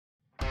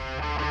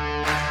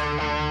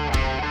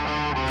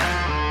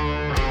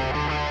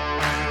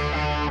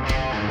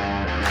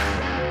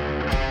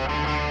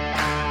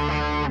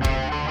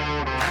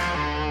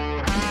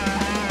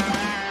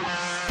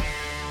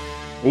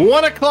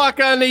1 o'clock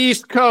on the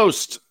East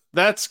Coast.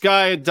 That's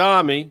Guy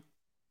Adami.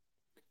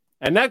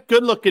 And that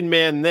good-looking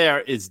man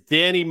there is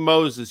Danny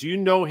Moses. You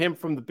know him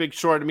from The Big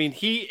Short. I mean,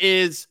 he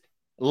is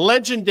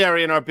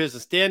legendary in our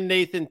business. Dan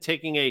Nathan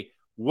taking a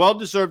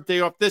well-deserved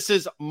day off. This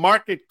is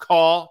Market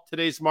Call.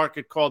 Today's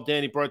Market Call,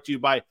 Danny, brought to you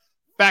by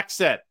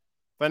FactSet,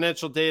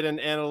 financial data and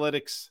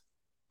analytics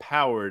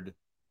powered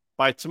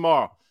by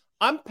tomorrow.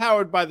 I'm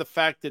powered by the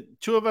fact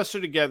that two of us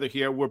are together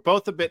here. We're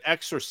both a bit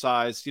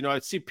exercised. You know, I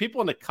see people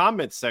in the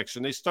comments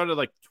section. They started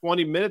like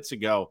 20 minutes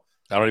ago.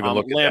 I don't even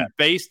look at that.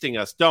 Lambasting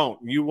us.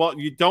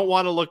 You don't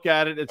want to look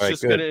at it. It's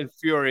just going to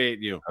infuriate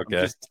you. Okay.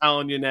 I'm just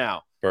telling you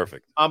now.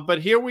 Perfect.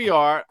 But here we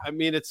are. I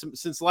mean, it's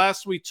since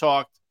last we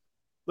talked.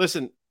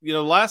 Listen, you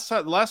know, last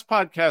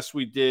podcast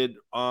we did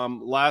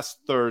last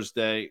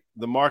Thursday,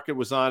 the market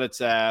was on its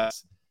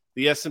ass.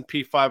 The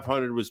S&P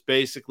 500 was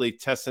basically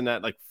testing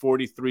that like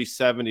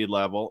 4370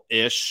 level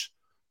ish.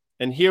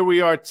 And here we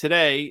are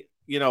today,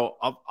 you know,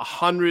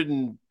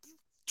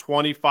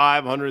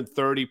 125,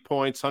 130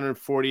 points,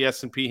 140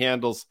 S&P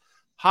handles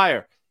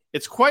higher.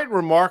 It's quite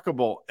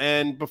remarkable.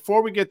 And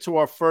before we get to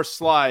our first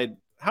slide,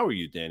 how are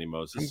you, Danny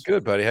Moses? I'm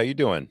good, buddy. How you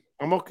doing?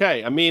 I'm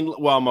okay. I'm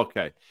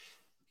okay.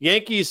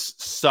 Yankees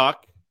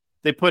suck.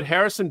 They put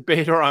Harrison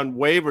Bader on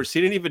waivers. He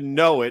didn't even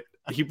know it.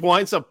 He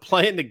winds up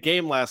playing the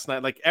game last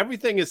night. Like,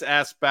 everything is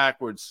ass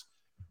backwards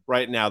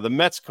right now. The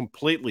Mets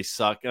completely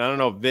suck. And I don't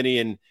know if Vinny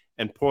and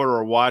Porter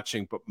are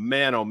watching, but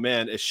man, oh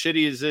man, as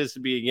shitty as it is to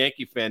be a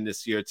Yankee fan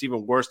this year, it's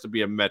even worse to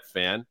be a Met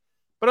fan.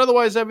 But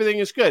otherwise, everything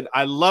is good.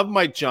 I love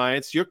my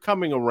Giants. You're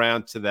coming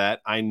around to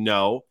that. I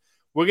know.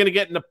 We're going to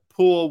get in a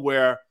pool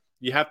where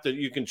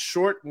you can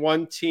short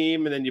one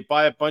team and then you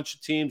buy a bunch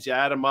of teams, you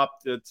add them up,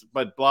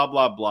 but blah,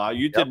 blah, blah.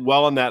 You did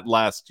well in that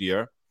last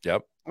year.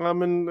 Yep.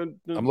 I'm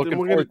looking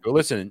forward to it.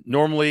 Listen,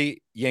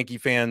 normally Yankee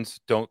fans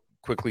don't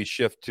quickly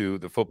shift to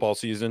the football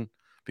season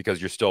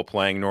because you're still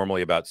playing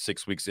normally about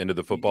 6 weeks into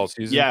the football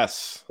season.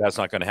 Yes. That's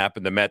not going to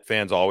happen. The Met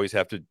fans always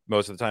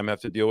most of the time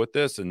have to deal with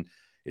this, and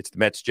it's the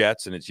Mets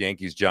Jets and it's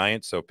Yankees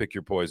Giants, so pick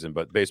your poison.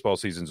 But baseball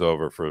season's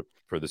over for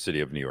the city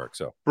of New York.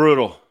 So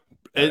brutal.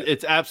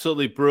 It's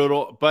absolutely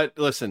brutal. But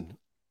listen,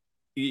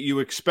 you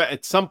expect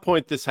at some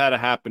point this had to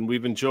happen.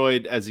 We've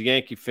enjoyed, as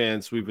Yankee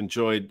fans,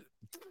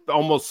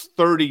 almost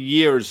 30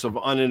 years of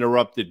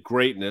uninterrupted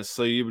greatness.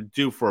 So you were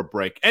due for a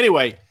break.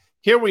 Anyway,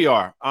 here we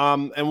are.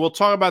 And we'll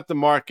talk about the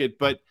market.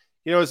 But,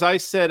 you know, as I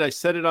said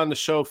it on the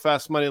show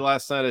Fast Money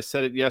last night. I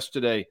said it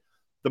yesterday.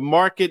 The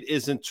market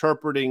is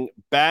interpreting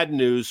bad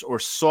news or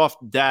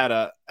soft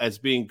data as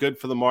being good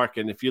for the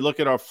market. And if you look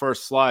at our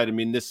first slide, I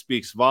mean, this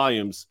speaks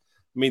volumes.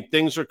 I mean,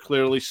 things are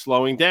clearly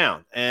slowing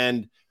down.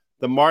 And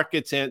the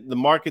market's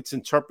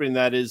interpreting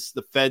that as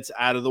the Fed's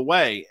out of the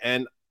way.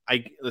 And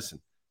I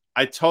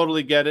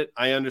totally get it.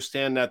 I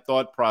understand that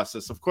thought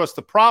process. Of course,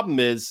 the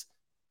problem is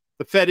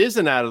the Fed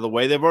isn't out of the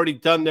way. They've already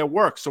done their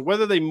work. So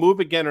whether they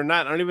move again or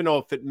not, I don't even know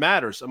if it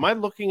matters. Am I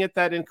looking at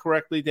that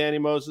incorrectly, Danny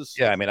Moses?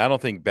 Yeah, I mean, I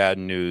don't think bad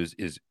news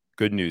is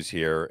good news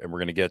here. And we're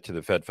going to get to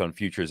the Fed Fund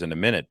futures in a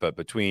minute. But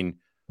between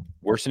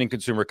worsening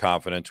consumer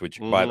confidence, which,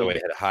 by the way,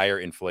 had higher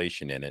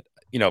inflation in it,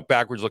 you know,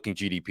 backwards looking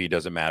GDP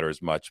doesn't matter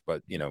as much.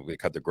 But, you know, they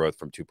cut the growth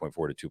from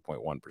 2.4 to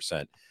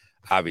 2.1%.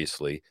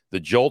 Obviously, the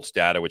JOLTS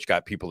data, which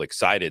got people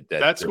excited,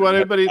 that's what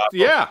everybody,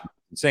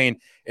 insane,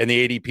 and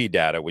the ADP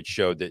data, which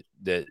showed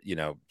that you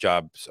know,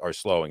 jobs are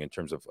slowing in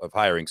terms of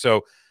hiring.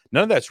 So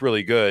none of that's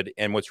really good.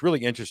 And what's really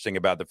interesting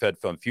about the Fed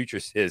Fund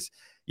futures is,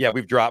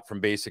 we've dropped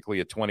from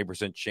basically a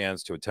 20%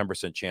 chance to a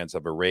 10% chance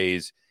of a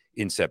raise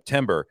in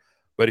September.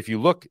 But if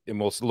you look, and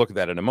we'll look at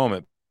that in a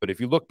moment, but if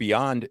you look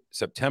beyond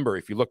September,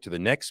 if you look to the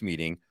next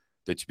meeting,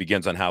 that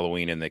begins on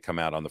Halloween and they come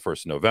out on the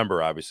 1st of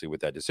November, obviously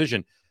with that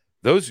decision,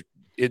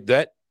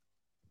 that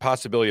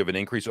possibility of an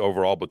increase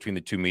overall between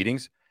the two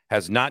meetings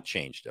has not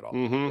changed at all.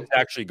 It's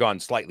actually gone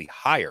slightly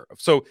higher.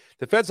 So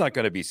the Fed's not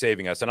going to be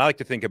saving us. And I like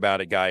to think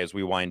about it, Guy, as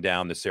we wind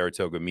down the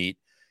Saratoga meet,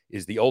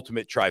 is the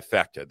ultimate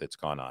trifecta that's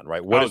gone on,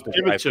 right? What is the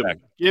trifecta?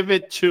 Give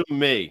it to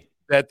me.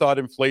 Fed thought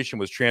inflation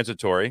was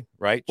transitory,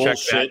 right?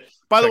 Bullshit.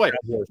 By the way,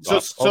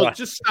 so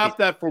just stop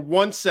that for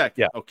 1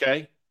 second,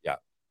 okay? Yeah.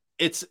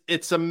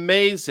 It's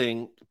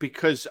amazing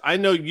because I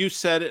know you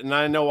said it and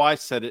I know I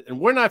said it, and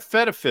we're not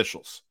Fed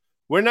officials.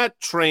 We're not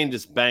trained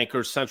as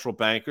bankers, central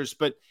bankers,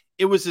 but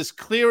it was as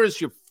clear as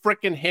your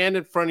freaking hand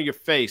in front of your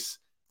face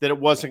that it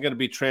wasn't going to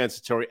be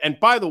transitory. And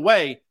by the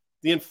way,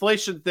 the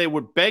inflation that they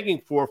were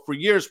begging for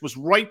years was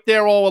right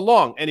there all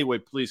along. Anyway,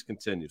 please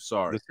continue.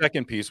 Sorry. The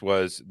second piece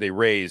was they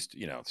raised,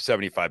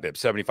 75 bips,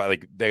 75.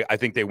 I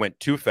think they went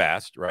too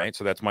fast, right?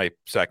 So that's my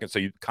second. So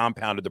you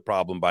compounded the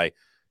problem by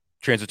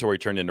transitory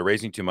turned into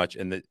raising too much.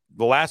 And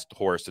the last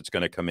horse that's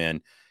going to come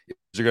in is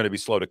they're going to be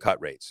slow to cut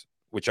rates,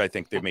 which I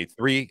think they've made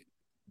three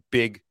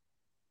big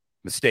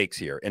mistakes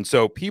here. And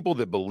so people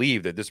that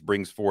believe that this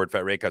brings forward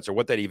Fed rate cuts, or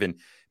what that even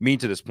mean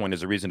to this point,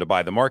 is a reason to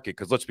buy the market.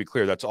 Because let's be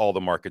clear, that's all the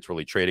market's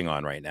really trading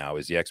on right now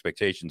is the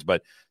expectations.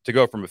 But to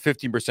go from a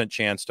 15%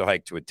 chance to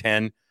hike to a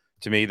 10,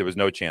 to me, there was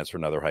no chance for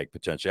another hike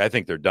potentially. I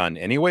think they're done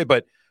anyway.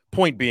 But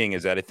point being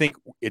is that I think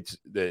it's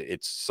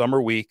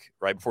summer week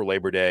right before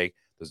Labor Day.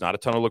 There's not a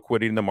ton of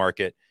liquidity in the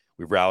market.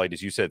 We've rallied,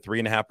 as you said,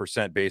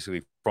 3.5%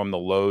 basically from the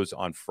lows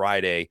on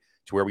Friday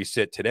to where we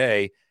sit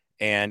today.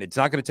 And it's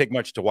not going to take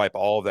much to wipe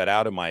all of that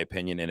out, in my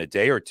opinion, in a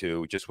day or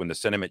two, just when the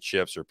sentiment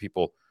shifts or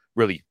people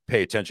really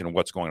pay attention to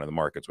what's going on in the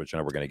markets, which I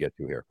know we're going to get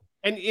to here.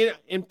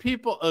 And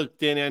people,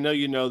 Danny, I know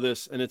you know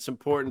this, and it's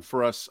important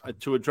for us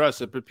to address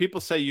it, but people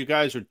say you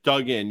guys are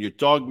dug in, you're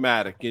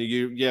dogmatic,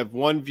 you have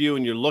one view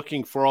and you're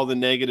looking for all the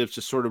negatives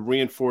to sort of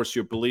reinforce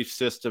your belief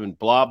system and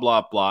blah,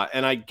 blah, blah.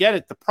 And I get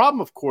it. The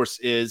problem, of course,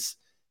 is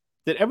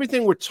that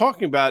everything we're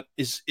talking about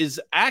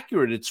is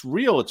accurate. It's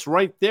real. It's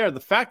right there. The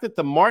fact that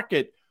the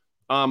market,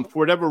 for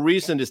whatever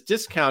reason, is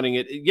discounting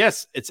it,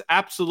 yes, it's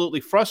absolutely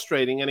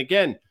frustrating. And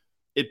again,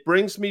 it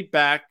brings me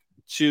back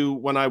to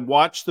when I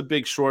watched The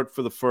Big Short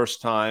for the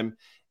first time,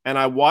 and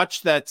I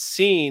watched that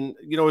scene.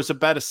 It was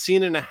about a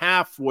scene and a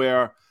half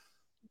where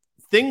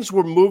things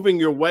were moving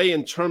your way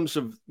in terms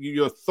of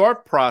your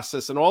thought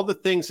process, and all the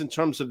things in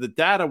terms of the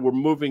data were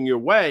moving your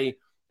way.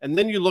 And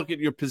then you look at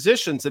your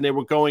positions and they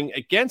were going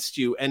against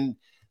you. And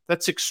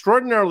that's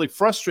extraordinarily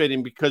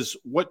frustrating, because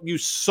what you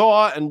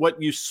saw and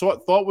what you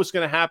thought was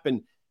going to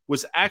happen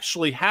was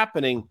actually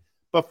happening.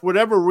 But for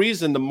whatever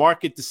reason, the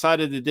market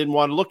decided it didn't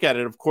want to look at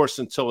it, of course,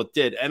 until it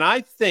did. And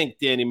I think,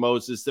 Danny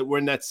Moses, that we're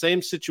in that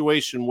same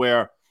situation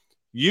where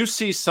you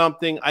see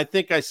something, I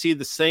think I see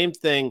the same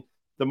thing.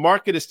 The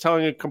market is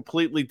telling a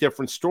completely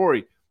different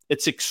story.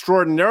 It's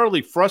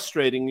extraordinarily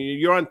frustrating.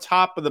 You're on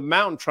top of the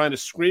mountain trying to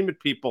scream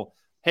at people,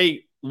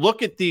 hey,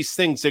 look at these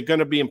things. They're going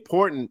to be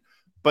important.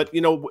 But,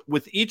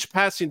 with each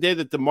passing day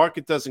that the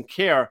market doesn't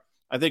care,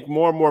 I think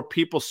more and more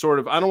people sort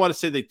of, I don't want to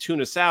say they tune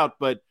us out,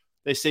 but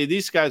they say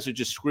these guys are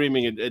just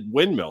screaming at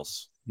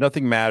windmills.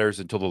 Nothing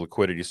matters until the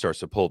liquidity starts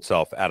to pull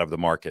itself out of the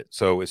market.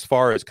 So as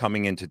far as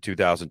coming into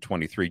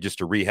 2023, just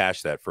to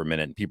rehash that for a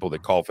minute, and people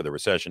that call for the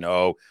recession,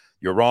 oh,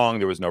 you're wrong,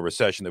 there was no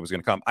recession that was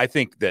going to come. I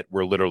think that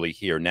we're literally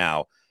here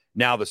now.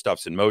 Now the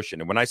stuff's in motion.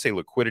 And when I say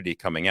liquidity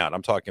coming out,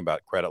 I'm talking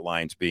about credit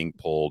lines being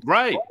pulled,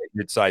 right?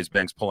 Mid-sized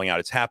banks pulling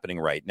out. It's happening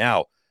right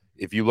now.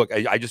 If you look,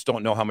 I just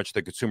don't know how much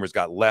the consumers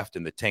got left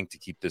in the tank to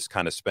keep this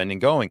kind of spending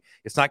going.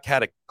 It's not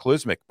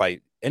cataclysmic by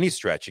any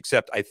stretch,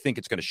 except I think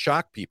it's going to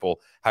shock people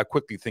how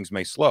quickly things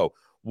may slow.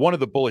 One of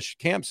the bullish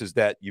camps is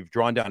that you've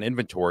drawn down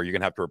inventory. You're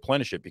going to have to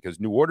replenish it because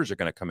new orders are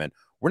going to come in.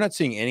 We're not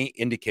seeing any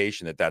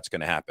indication that that's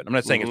going to happen. I'm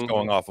not saying it's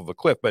going off of a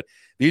cliff, but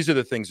these are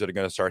the things that are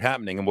going to start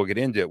happening. And we'll get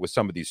into it with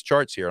some of these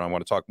charts here. And I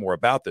want to talk more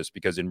about this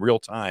because in real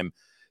time,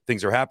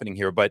 things are happening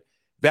here. But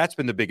that's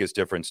been the biggest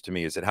difference to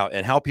me, is that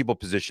how people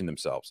position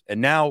themselves. And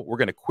now we're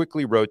going to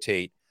quickly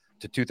rotate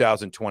to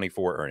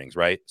 2024 earnings,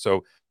 right?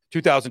 So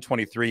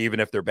 2023, even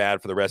if they're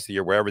bad for the rest of the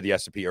year, wherever the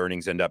S&P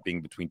earnings end up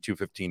being between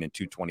 215 and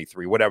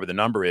 223, whatever the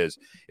number is,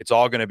 it's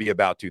all going to be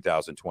about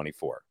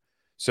 2024.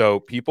 So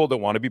people that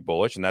want to be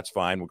bullish, and that's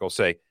fine, we'll go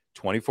say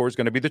 24 is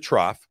going to be the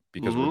trough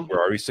because we're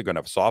already going to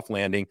have a soft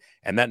landing,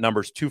 and that number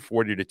is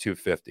 240 to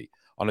 250.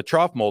 On a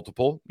trough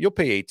multiple, you'll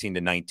pay 18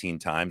 to 19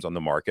 times on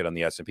the market on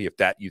the S&P if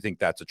that you think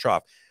that's a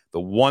trough. The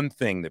one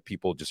thing that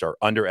people just are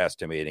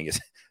underestimating is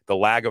the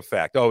lag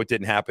effect. Oh, it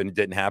didn't happen. It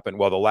didn't happen.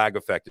 Well, the lag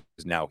effect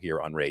is now here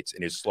on rates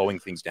and is slowing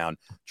things down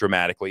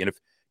dramatically. And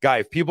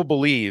if people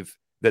believe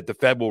that the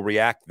Fed will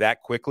react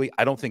that quickly,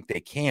 I don't think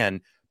they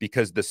can,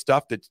 because the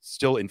stuff that's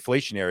still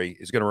inflationary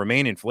is going to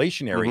remain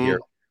inflationary here.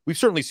 We've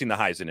certainly seen the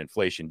highs in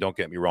inflation. Don't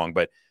get me wrong,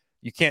 but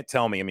you can't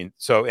tell me. I mean,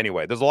 so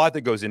anyway, there's a lot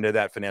that goes into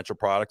that, financial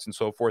products and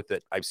so forth,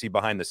 that I see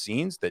behind the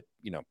scenes that,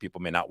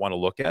 people may not want to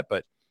look at.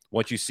 But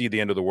once you see the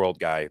end of the world,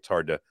 guy, it's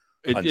hard to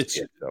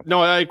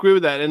No, I agree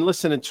with that. And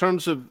listen, in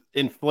terms of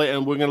inflation,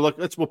 and we're going to look,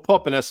 we'll pull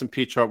up an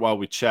S&P chart while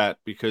we chat,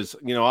 because,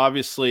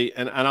 obviously,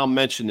 and I'll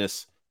mention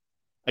this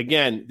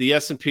again, the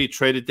S&P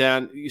traded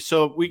down.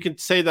 So we can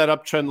say that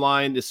uptrend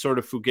line is sort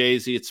of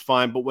fugazi. It's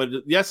fine. But what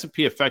the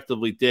S&P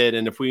effectively did,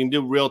 and if we can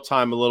do real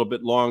time a little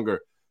bit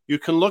longer, you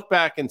can look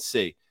back and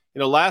see,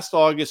 last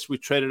August, we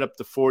traded up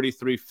to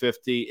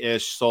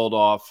 43.50-ish, sold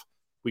off.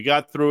 We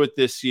got through it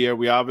this year.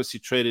 We obviously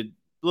traded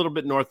a little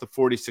bit north of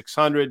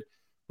 4,600.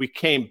 We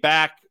came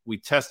back. We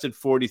tested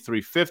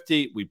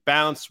 43.50. We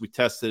bounced. We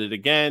tested it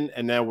again.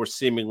 And now we're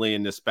seemingly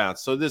in this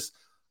bounce. So this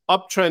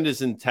uptrend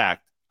is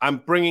intact. I'm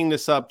bringing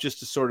this up just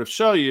to sort of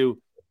show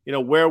you,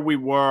 where we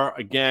were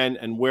again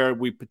and where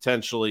we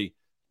potentially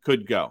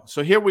could go.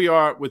 So here we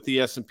are with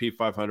the S&P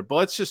 500. But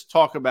let's just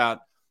talk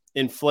about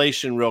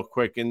inflation real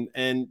quick.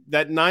 And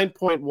that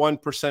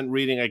 9.1%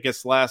 reading, I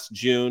guess, last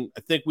June,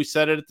 I think we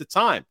said it at the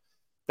time.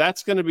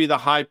 That's going to be the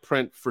high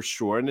print for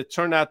sure. And it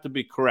turned out to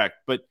be correct.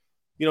 But,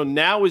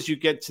 now as you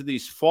get to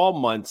these fall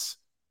months,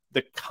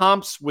 the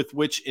comps with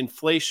which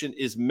inflation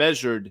is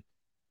measured,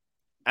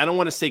 I don't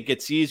want to say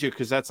gets easier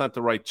because that's not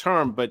the right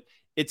term, but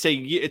it's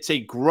a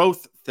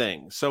growth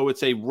thing. So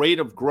it's a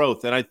rate of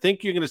growth. And I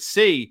think you're going to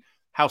see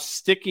how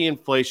sticky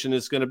inflation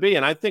is going to be.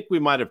 And I think we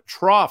might have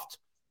troughed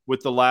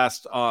with the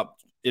last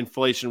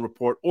inflation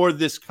report or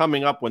this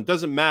coming up one.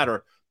 Doesn't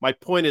matter. My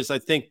point is, I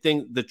think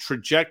the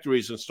trajectory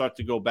is going to start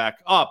to go back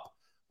up,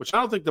 which I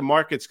don't think the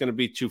market's going to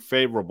be too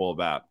favorable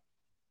about.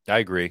 I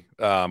agree.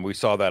 We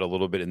saw that a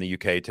little bit in the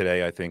UK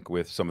today, I think,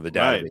 with some of the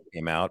data Right. that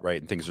came out, right?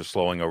 And things are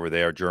slowing over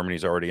there.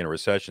 Germany's already in a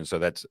recession, so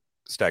that's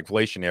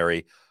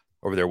stagflationary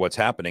over there, what's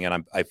happening.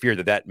 And I fear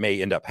that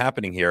may end up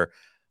happening here.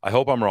 I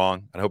hope I'm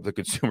wrong. I hope the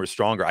consumer's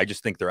stronger. I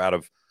just think they're out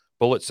of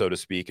bullets, so to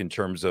speak, in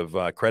terms of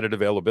credit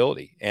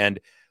availability. And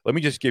let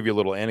me just give you a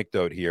little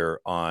anecdote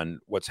here on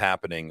what's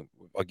happening.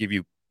 I'll give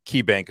you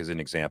KeyBank as an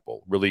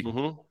example. Really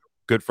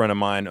good friend of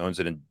mine owns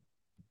an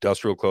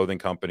industrial clothing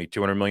company,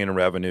 200 million in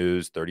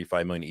revenues,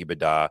 35 million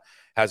EBITDA,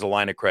 has a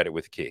line of credit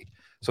with Key.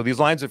 So these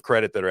lines of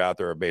credit that are out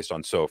there are based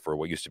on SOFR,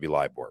 what used to be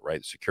LIBOR,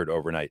 right? Secured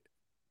overnight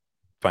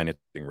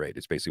financing rate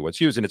is basically what's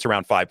used, and it's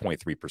around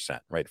 5.3%,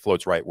 right? It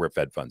floats right where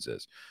Fed funds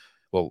is.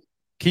 Well,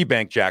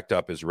 KeyBank jacked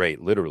up his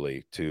rate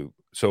literally to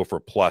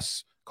SOFR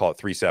plus, call it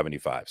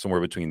 375,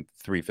 somewhere between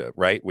 3,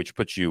 right? Which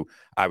puts you,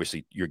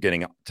 obviously, you're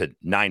getting up to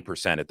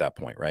 9% at that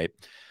point, right?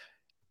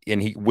 And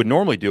he would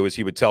normally do is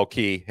he would tell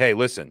Key, hey,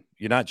 listen,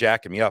 you're not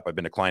jacking me up. I've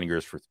been declining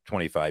yours for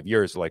 25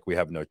 years. Like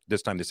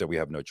this time they said we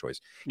have no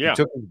choice. Yeah. He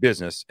took his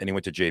business and he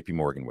went to JP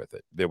Morgan with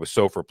it. There was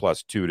SOFR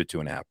plus 2 to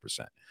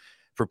 2.5%.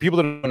 For people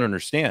that don't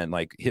understand,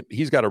 like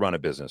he's got to run a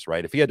business,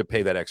 right? If he had to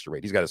pay that extra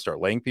rate, he's got to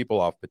start laying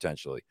people off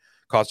potentially.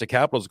 Cost of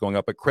capital is going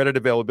up, but credit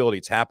availability,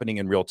 it's happening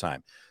in real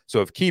time. So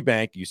if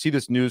KeyBank, you see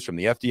this news from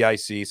the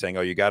FDIC saying,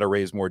 oh, you got to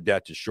raise more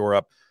debt to shore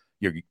up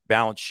your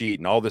balance sheet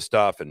and all this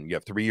stuff, and you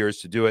have 3 years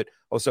to do it,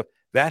 all this stuff,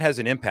 that has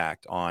an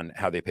impact on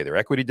how they pay their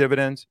equity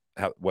dividends,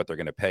 what they're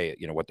going to pay,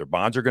 what their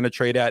bonds are going to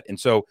trade at. And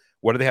so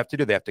what do they have to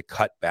do? They have to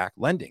cut back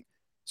lending.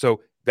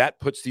 So that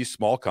puts these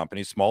small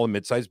companies, small and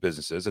mid-sized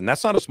businesses, and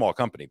that's not a small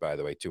company, by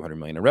the way, 200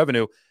 million in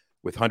revenue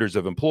with hundreds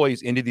of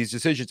employees, into these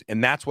decisions.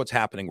 And that's what's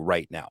happening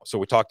right now. So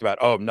we talked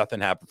about, nothing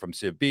happened from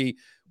CIB.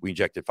 We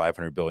injected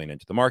 500 billion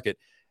into the market.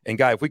 And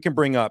Guy, if we can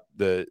bring up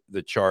the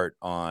chart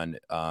on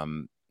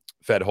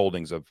Fed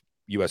holdings of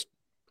U.S.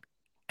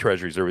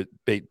 Treasuries, or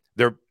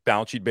their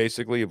balance sheet,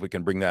 basically, if we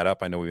can bring that up.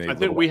 I know I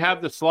think we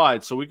have the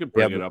slide, so we could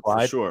bring it up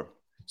for sure.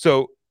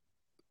 So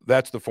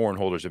that's the foreign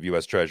holders of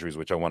U.S. Treasuries,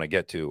 which I want to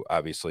get to,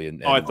 obviously.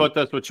 I thought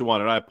that's what you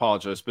wanted. I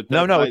apologize, but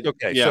no, it's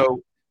okay. Yeah.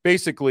 So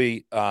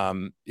basically,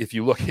 if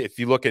you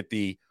look at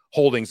the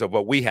holdings of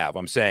what we have,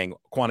 I'm saying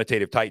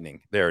quantitative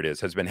tightening. There it is,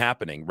 has been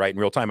happening right in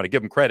real time. And I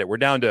give them credit. We're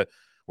down to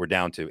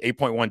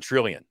 8.1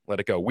 trillion. Let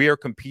it go. We are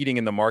competing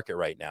in the market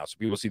right now. So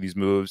people see these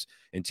moves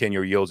in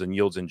 10-year yields and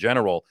yields in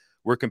general.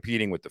 We're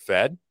competing with the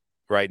Fed,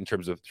 right? In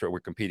terms of we're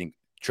competing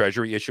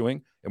Treasury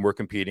issuing, and we're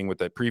competing with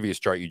the previous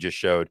chart you just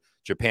showed,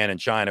 Japan and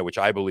China, which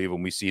I believe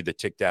when we see the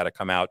tick data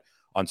come out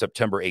on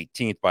September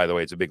 18th, by the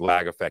way, it's a big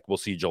lag effect. We'll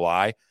see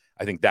July.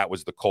 I think that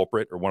was the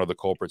culprit, or one of the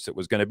culprits that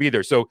was going to be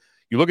there. So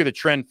you look at the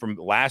trend from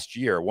last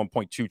year,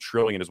 1.2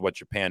 trillion is what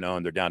Japan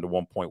owned. They're down to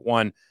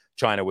 1.1.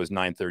 China was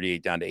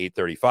 938 down to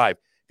 835.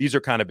 These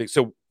are kind of big.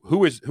 So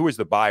who is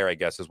the buyer, I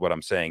guess, is what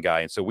I'm saying,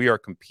 Guy. And so we are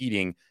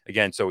competing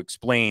again. So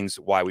explains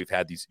why we've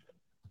had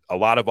a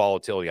lot of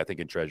volatility, I think,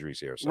 in treasuries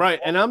here. So. Right.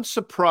 And I'm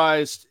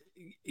surprised,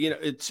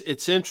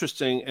 it's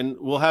interesting, and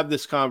we'll have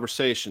this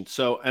conversation.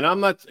 So, and I'm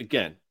not,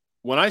 again,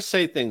 when I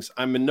say things,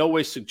 I'm in no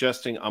way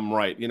suggesting I'm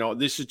right.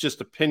 This is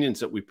just opinions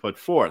that we put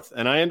forth.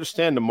 And I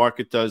understand the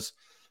market does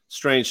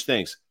strange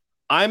things.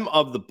 I'm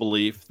of the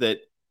belief that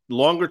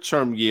longer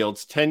term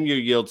yields, 10-year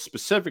yields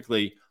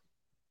specifically,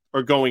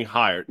 are going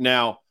higher.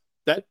 Now,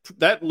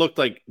 that looked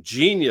like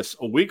genius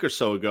a week or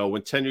so ago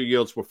when 10-year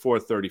yields were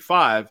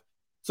 435.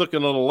 It's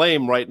looking a little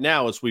lame right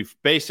now as we've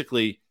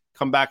basically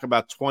come back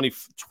about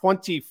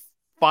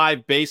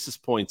 25 basis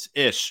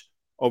points-ish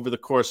over the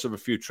course of a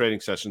few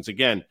trading sessions.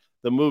 Again,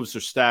 the moves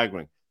are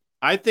staggering.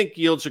 I think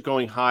yields are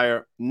going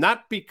higher,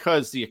 not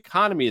because the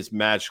economy is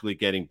magically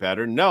getting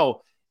better.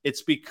 No,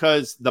 it's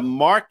because the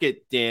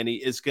market, Danny,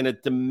 is going to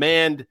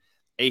demand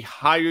a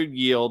higher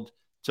yield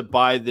to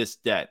buy this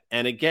debt.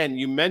 And again,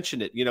 you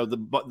mentioned it,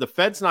 the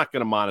Fed's not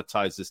going to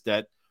monetize this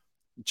debt.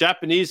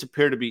 Japanese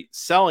appear to be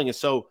selling it.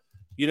 So,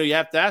 you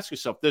have to ask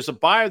yourself, there's a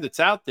buyer that's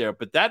out there,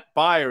 but that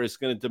buyer is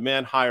going to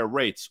demand higher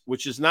rates,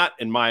 which is not,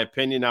 in my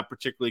opinion, not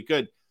particularly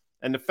good.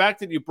 And the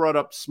fact that you brought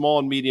up small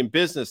and medium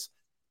business,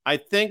 I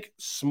think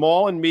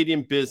small and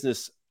medium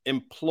business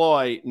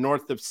employ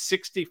north of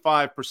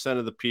 65%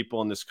 of the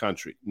people in this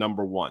country,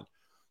 number one.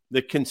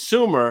 The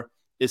consumer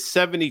is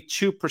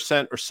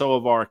 72% or so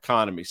of our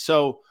economy.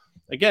 So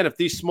again, if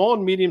these small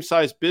and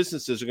medium-sized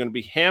businesses are going to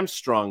be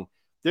hamstrung,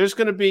 there's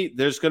going to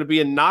be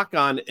a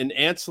knock-on, an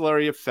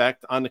ancillary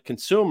effect on the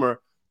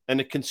consumer, and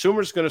the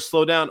consumer is going to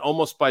slow down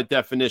almost by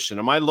definition.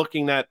 Am I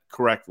looking at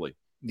correctly?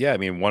 Yeah, I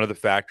mean, one of the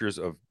factors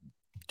of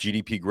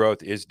GDP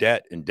growth is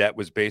debt, and debt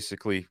was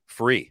basically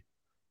free,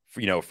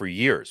 for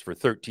years, for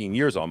 13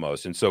 years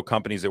almost. And so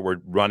companies that were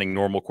running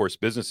normal course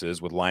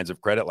businesses with lines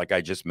of credit, like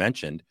I just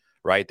mentioned,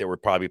 right, that were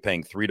probably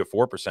paying 3 to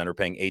 4% or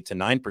paying 8 to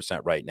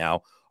 9% right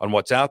now on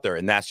what's out there.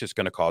 And that's just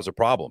going to cause a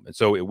problem. And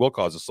so it will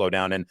cause a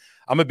slowdown. And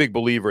I'm a big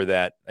believer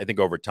that I think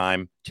over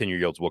time, 10-year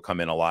yields will come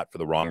in a lot for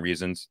the wrong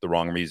reasons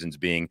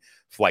being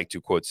flight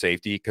to, quote,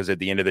 safety. Because at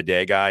the end of the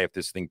day, Guy, if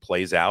this thing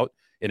plays out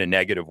in a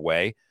negative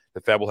way,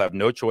 the Fed will have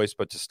no choice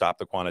but to stop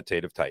the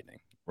quantitative tightening,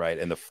 right?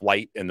 And the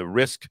flight and the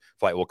risk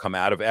flight will come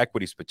out of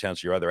equities,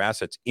 potentially, or other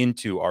assets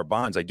into our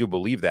bonds. I do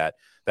believe that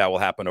will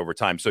happen over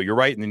time. So you're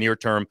right in the near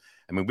term.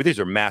 I mean, these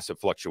are massive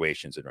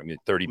fluctuations. I mean,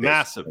 30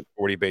 massive, basis,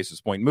 40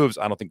 basis point moves.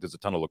 I don't think there's a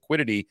ton of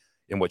liquidity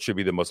in what should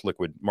be the most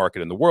liquid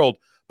market in the world,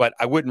 but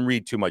I wouldn't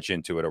read too much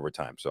into it over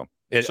time. So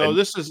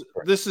this is,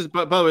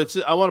 but by the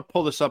way, I want to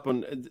pull this up,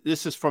 and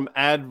this is from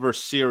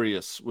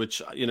Adversarius,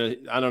 which,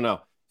 I don't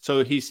know.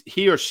 So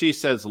he or she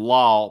says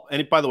lol.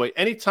 And by the way,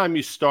 anytime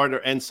you start or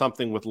end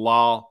something with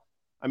lol,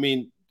 I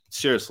mean,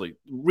 seriously,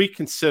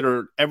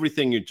 reconsider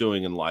everything you're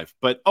doing in life.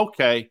 But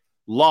okay,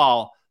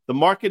 lol, the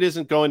market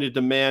isn't going to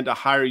demand a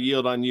higher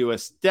yield on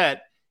U.S.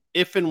 debt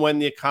if and when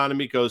the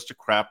economy goes to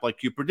crap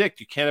like you predict.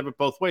 You can't have it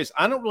both ways.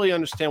 I don't really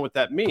understand what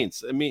that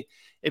means. I mean,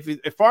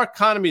 if our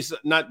economy's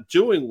not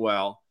doing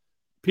well,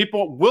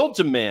 people will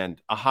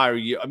demand a higher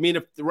yield. I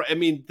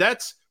mean,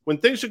 that's when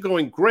things are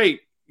going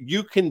great,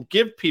 you can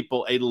give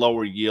people a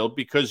lower yield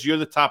because you're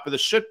the top of the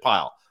shit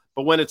pile.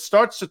 But when it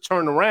starts to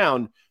turn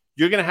around,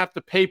 you're going to have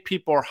to pay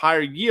people a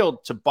higher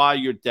yield to buy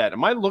your debt.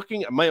 Am I looking?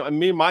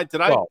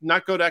 Did I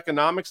not go to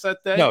economics that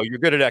day? No, you're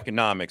good at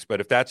economics.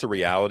 But if that's a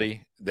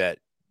reality, that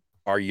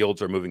our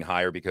yields are moving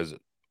higher because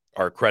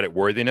our credit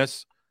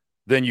worthiness,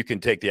 then you can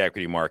take the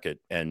equity market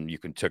and you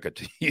can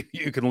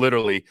you can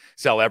literally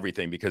sell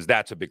everything, because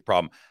that's a big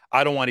problem.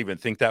 I don't want to even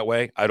think that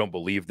way. I don't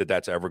believe that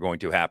that's ever going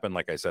to happen.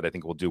 Like I said, I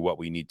think we'll do what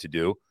we need to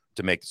do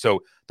to make.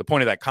 So the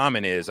point of that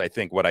comment is, I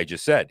think what I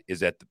just said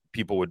is that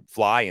people would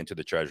fly into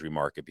the treasury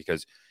market,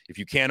 because if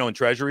you can't own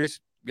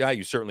treasuries,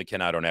 you certainly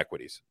cannot own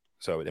equities.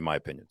 So in my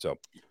opinion,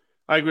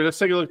 I agree. Let's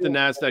take a look at the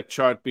NASDAQ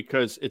chart,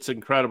 because it's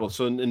incredible.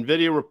 So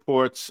NVIDIA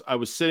reports. I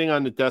was sitting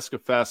on the desk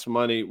of Fast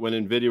Money when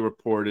NVIDIA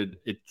reported.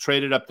 It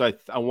traded up to,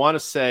 I want to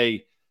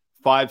say,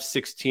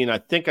 516. I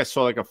think I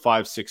saw like a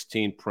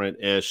 516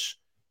 print-ish.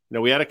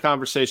 We had a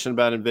conversation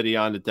about NVIDIA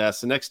on the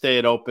desk. The next day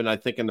it opened, I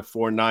think, in the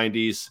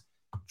 490s.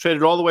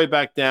 Traded all the way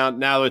back down.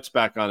 Now it's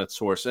back on its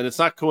horse. And it's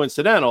not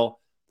coincidental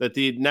that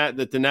the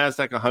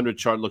NASDAQ 100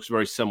 chart looks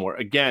very similar.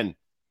 Again,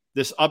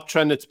 this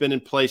uptrend that's been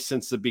in place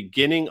since the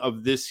beginning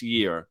of this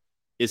year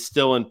is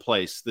still in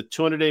place. The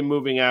 200-day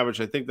moving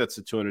average, I think that's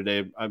the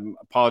 200-day. I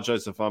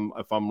apologize if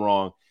I'm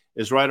wrong,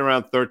 is right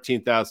around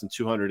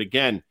 13,200.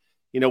 Again,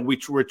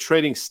 we're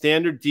trading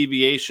standard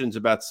deviations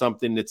about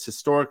something that's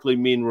historically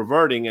mean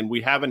reverting, and we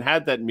haven't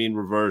had that mean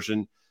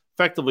reversion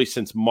effectively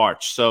since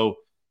March. So,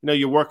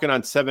 you're working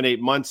on 7-8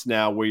 months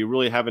now where you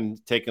really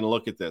haven't taken a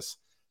look at this.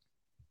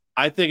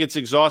 I think it's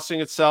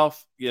exhausting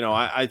itself.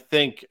 I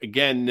think,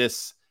 again,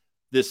 this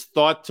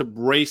thought to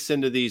brace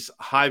into these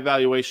high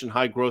valuation,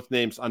 high growth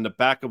names on the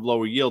back of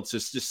lower yields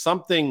is just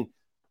something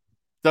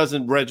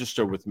doesn't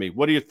register with me.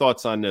 What are your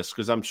thoughts on this?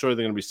 Because I'm sure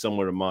they're going to be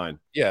similar to mine.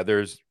 Yeah,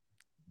 there's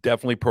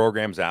definitely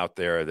programs out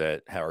there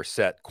that are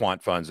set,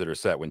 quant funds that are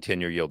set when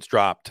 10-year yields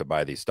drop to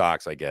buy these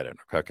stocks. I get it.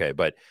 Okay.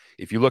 But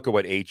if you look at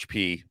what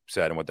HP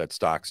said and what that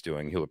stock's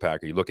doing, Hewlett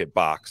Packard, you look at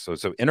Box.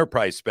 So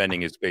enterprise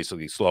spending is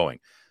basically slowing.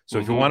 So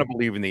if you want to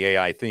believe in the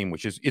AI theme,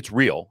 which is, it's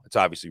real, it's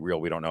obviously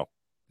real. We don't know.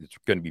 It's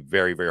going to be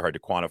very, very hard to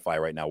quantify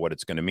right now what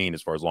it's going to mean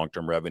as far as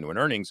long-term revenue and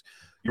earnings.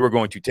 You are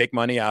going to take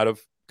money out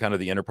of kind of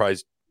the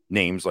enterprise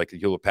names like the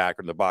Hewlett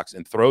Packard and the Box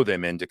and throw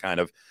them into kind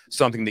of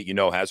something that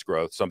has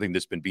growth, something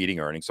that's been beating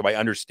earnings. So I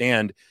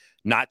understand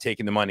not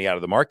taking the money out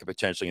of the market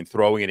potentially and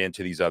throwing it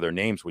into these other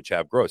names which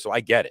have growth. So I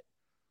get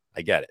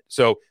it.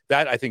 So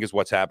that, I think, is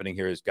what's happening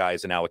here, is,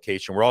 guys, an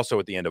allocation. We're also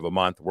at the end of a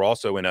month. We're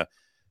also in a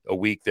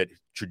week that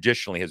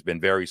traditionally has been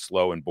very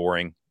slow and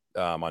boring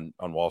on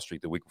Wall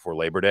Street, the week before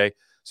Labor Day.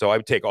 So I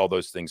would take all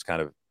those things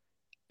kind of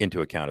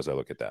into account as I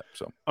look at that.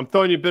 So I'm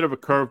throwing you a bit of a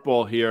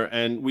curveball here,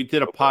 and we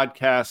did a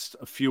podcast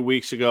a few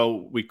weeks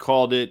ago. We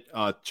called it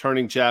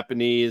Turning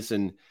Japanese,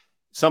 and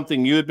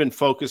something you had been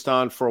focused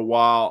on for a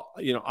while.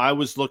 I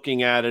was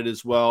looking at it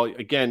as well.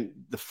 Again,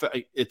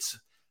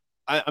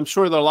 I'm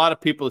sure there are a lot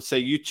of people that say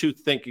you two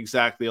think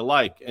exactly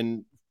alike,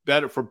 and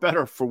better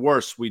or for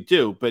worse, we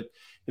do. But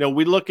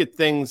we look at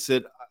things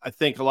that I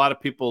think a lot of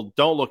people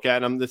don't look at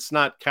them. That's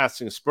not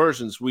casting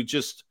aspersions. We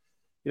just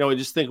I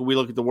just think we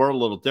look at the world a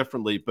little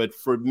differently. But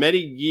for many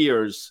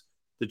years,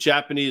 the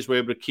Japanese were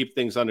able to keep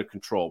things under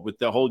control with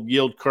the whole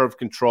yield curve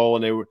control,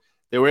 and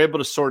they were able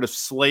to sort of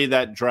slay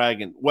that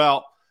dragon.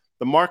 Well,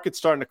 the market's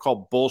starting to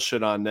call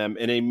bullshit on them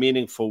in a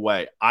meaningful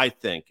way, I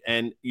think.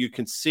 And you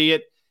can see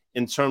it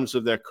in terms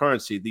of their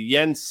currency. The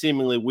yen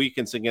seemingly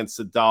weakens against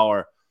the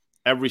dollar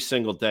every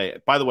single day.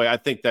 By the way, I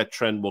think that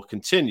trend will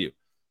continue.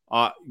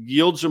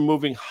 Yields are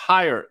moving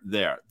higher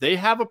there. They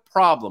have a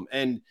problem.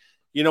 And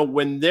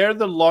when they're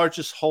the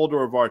largest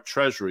holder of our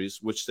treasuries,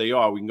 which they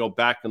are, we can go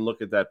back and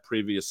look at that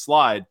previous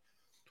slide,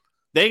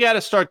 they got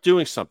to start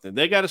doing something.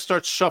 They got to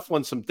start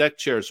shuffling some deck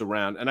chairs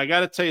around. And I got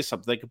to tell you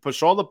something. They can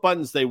push all the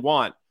buttons they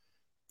want.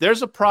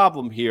 There's a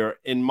problem here,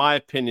 in my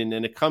opinion,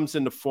 and it comes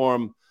in the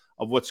form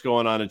of what's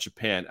going on in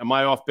Japan. Am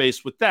I off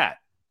base with that?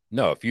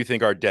 No, if you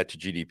think our debt to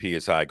GDP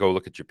is high, go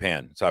look at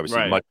Japan. It's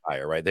obviously much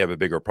higher, right? They have a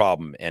bigger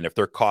problem. And if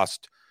their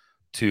cost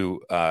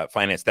to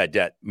finance that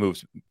debt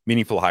moves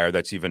meaningful higher,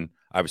 that's even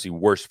obviously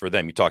worse for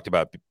them. You talked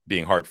about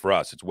being hard for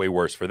us. It's way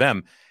worse for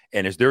them.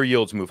 And as their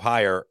yields move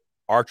higher,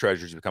 our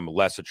treasuries become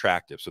less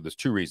attractive. So there's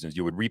two reasons.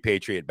 You would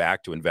repatriate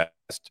back to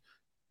invest,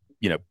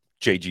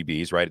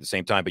 JGBs, right, at the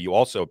same time. But you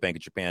also, Bank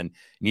of Japan,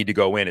 need to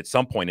go in at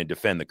some point and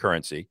defend the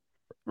currency,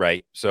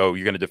 right? So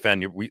you're going to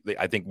defend.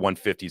 I think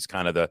 150 is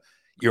kind of the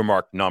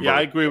earmarked number. Yeah,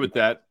 I agree with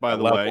that, by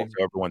the way.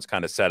 So everyone's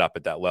kind of set up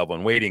at that level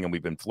and waiting, and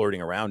we've been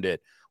flirting around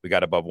it. We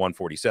got above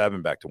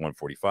 147, back to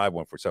 145,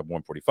 147,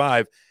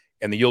 145.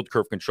 And the yield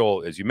curve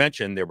control, as you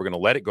mentioned, they were going to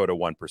let it go to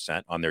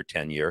 1% on their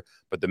 10-year.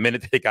 But the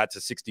minute they got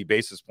to 60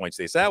 basis points,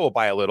 they said, we'll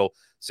buy a little.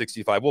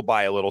 65, we'll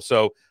buy a little.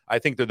 So I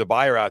think they're the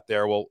buyer out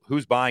there. Well,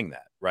 who's buying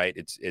that, right?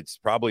 It's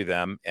probably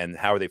them. And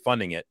how are they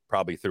funding it?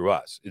 Probably through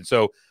us. And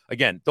so,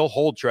 again, they'll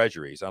hold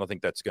treasuries. I don't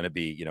think that's going to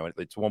be,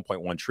 it's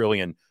 1.1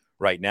 trillion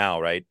right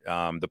now, right?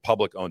 The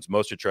public owns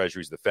most of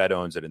treasuries. The Fed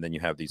owns it. And then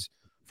you have these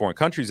foreign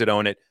countries that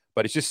own it.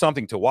 But it's just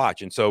something to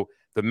watch. And so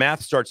the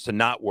math starts to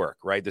not work,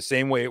 right? The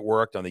same way it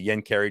worked on the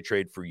yen carry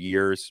trade for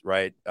years,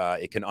 right?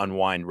 It can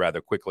unwind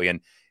rather quickly. And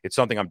it's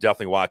something I'm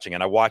definitely watching.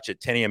 And I watched at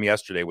 10 a.m.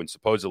 yesterday when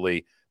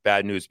supposedly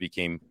bad news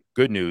became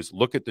good news.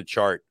 Look at the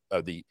chart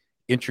of the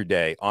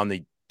intraday on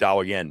the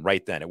dollar yen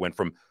right then. It went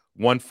from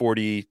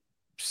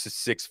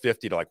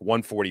 146.50 to like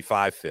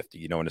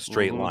 145.50, in a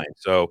straight line.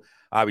 So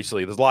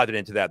obviously there's a lot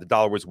into that. The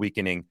dollar was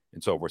weakening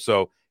and so forth.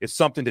 So it's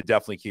something to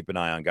definitely keep an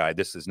eye on, Guy.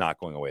 This is not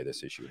going away,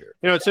 this issue here.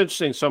 It's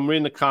interesting. So I'm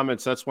reading the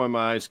comments. That's why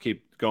my eyes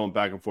keep going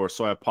back and forth.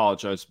 So I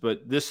apologize.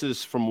 But this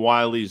is from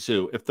Wiley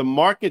Zoo. If the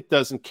market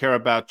doesn't care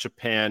about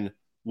Japan,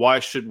 why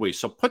should we?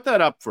 So put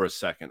that up for a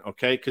second,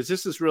 okay? Because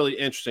this is really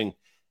interesting.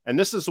 And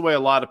this is the way a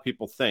lot of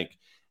people think.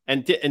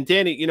 And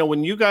Danny,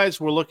 when you guys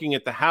were looking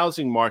at the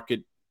housing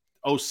market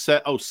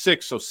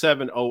 06,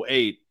 07,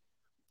 08,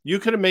 you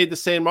could have made the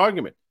same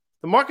argument.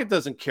 The market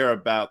doesn't care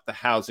about the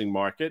housing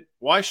market.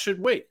 Why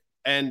should we?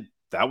 And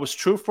that was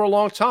true for a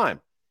long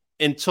time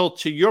until,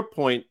 to your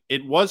point,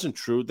 it wasn't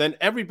true. Then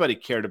everybody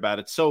cared about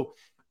it. So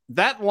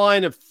that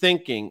line of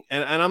thinking,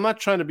 and I'm not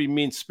trying to be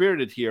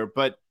mean-spirited here,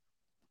 but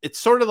it's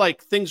sort of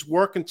like things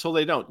work until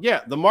they don't.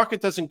 Yeah, the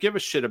market doesn't give a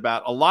shit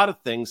about a lot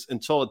of things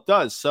until it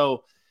does.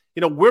 So,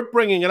 we're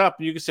bringing it up.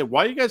 And you can say,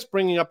 why are you guys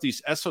bringing up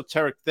these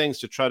esoteric things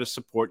to try to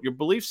support your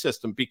belief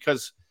system?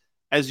 Because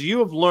as you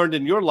have learned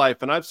in your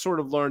life, and I've sort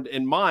of learned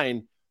in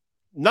mine,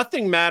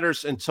 nothing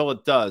matters until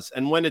it does.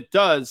 And when it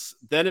does,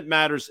 then it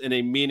matters in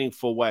a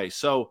meaningful way.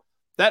 So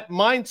that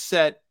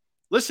mindset,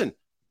 listen,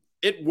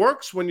 it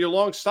works when you're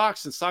long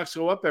stocks and stocks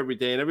go up every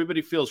day and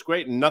everybody feels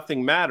great and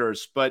nothing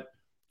matters. But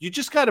you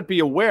just got to be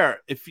aware.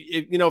 If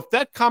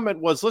that comment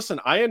was, listen,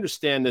 I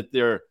understand that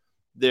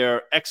there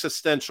are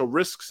existential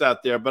risks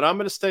out there, but I'm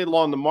going to stay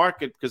long the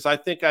market because I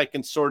think I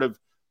can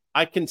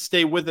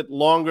stay with it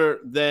longer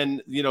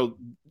than,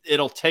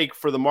 it'll take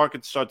for the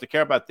market to start to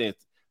care about things.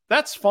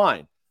 That's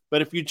fine.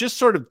 But if you just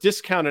sort of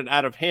discount it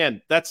out of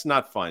hand, that's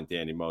not fine,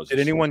 Danny Moses. Did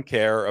anyone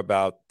care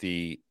about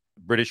the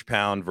British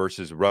pound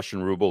versus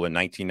Russian ruble in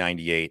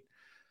 1998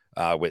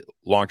 with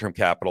long-term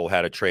capital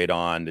had a trade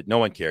on that no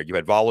one cared? You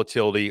had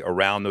volatility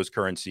around those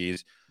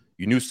currencies.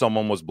 You knew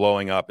someone was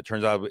blowing up. It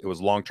turns out it was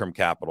long-term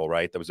capital,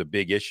 right? That was a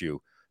big issue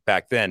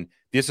back then.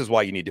 This is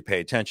why you need to pay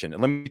attention.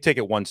 And let me take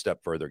it one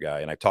step further, Guy.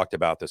 And I talked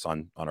about this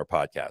on our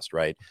podcast,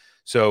 right?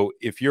 So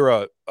if you're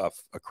a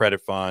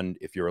credit fund,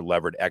 if you're a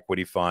levered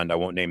equity fund, I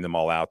won't name them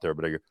all out there,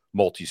 but you're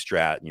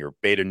multi-strat and you're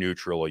beta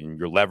neutral and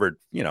you're levered,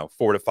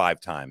 4 to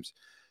 5 times,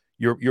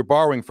 you're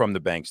borrowing from the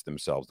banks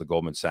themselves, the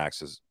Goldman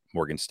Sachs,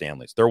 Morgan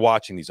Stanley's. They're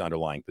watching these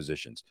underlying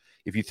positions.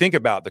 If you think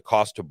about the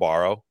cost to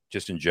borrow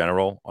just in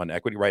general on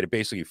equity, right, it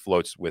basically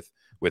floats with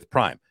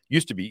prime.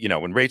 Used to be,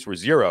 when rates were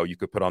zero, you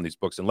could put on these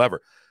books and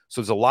lever.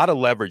 So there's a lot of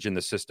leverage in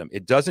the system.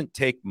 It doesn't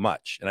take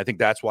much. And I think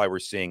that's why we're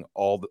seeing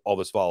all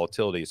this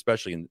volatility,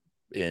 especially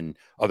in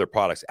other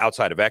products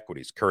outside of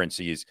equities,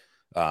 currencies,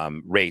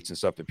 rates and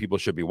stuff that people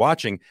should be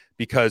watching,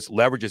 because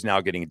leverage is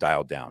now getting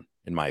dialed down,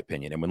 in my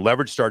opinion. And when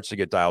leverage starts to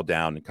get dialed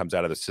down and comes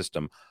out of the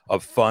system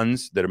of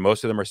funds that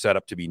most of them are set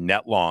up to be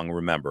net long,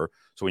 remember.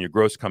 So when your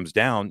gross comes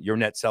down, you're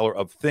net seller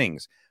of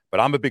things.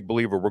 But I'm a big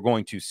believer we're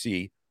going to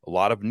see a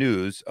lot of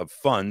news of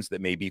funds that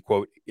may be,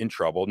 quote, in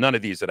trouble. None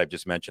of these that I've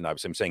just mentioned.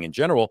 Obviously, I'm saying in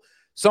general,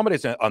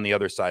 somebody's on the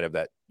other side of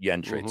that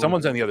yen trade.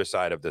 Someone's on the other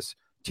side of this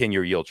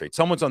 10-year yield trade.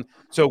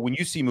 So when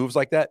you see moves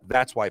like that,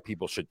 that's why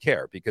people should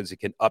care, because it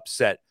can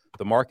upset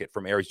the market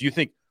from areas. Do you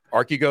think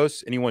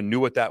Archegos, anyone knew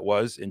what that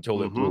was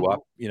until it blew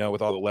up,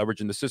 with all the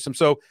leverage in the system?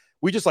 So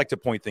we just like to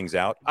point things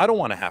out. I don't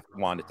want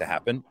it to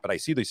happen, but I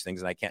see these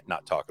things and I can't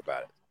not talk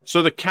about it.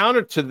 So the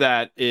counter to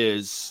that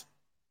is,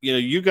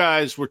 you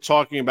guys were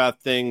talking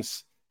about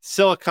things.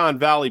 Silicon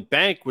Valley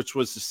Bank, which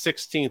was the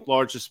 16th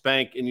largest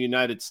bank in the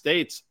United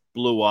States,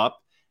 blew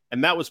up.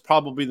 And that was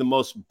probably the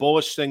most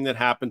bullish thing that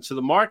happened to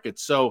the market.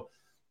 So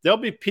there'll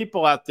be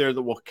people out there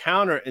that will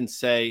counter and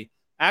say,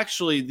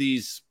 actually,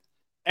 these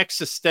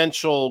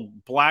existential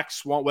black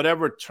swan,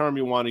 whatever term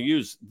you want to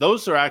use,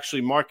 those are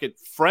actually market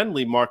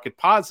friendly, market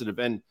positive.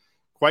 And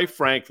quite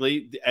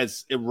frankly,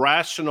 as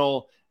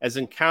irrational, as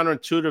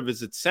counterintuitive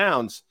as it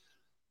sounds,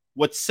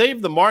 What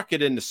saved the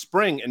market in the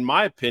spring, in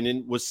my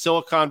opinion, was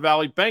Silicon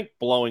Valley Bank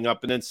blowing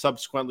up and then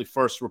subsequently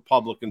First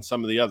Republic and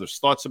some of the others.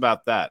 Thoughts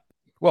about that?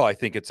 Well, I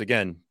think it's,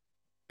 again,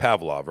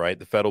 Pavlov, right?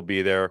 The Fed will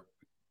be there.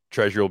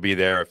 Treasury will be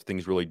there if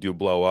things really do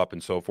blow up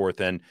and so forth.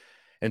 And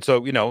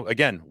so,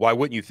 again, why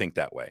wouldn't you think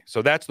that way?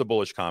 So that's the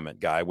bullish comment,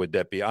 Guy. Would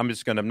that be, I'm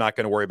not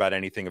going to worry about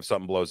anything. If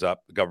something blows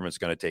up, the government's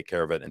going to take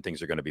care of it and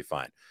things are going to be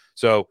fine.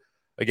 So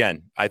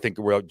again, I think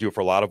we're due for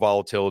a lot of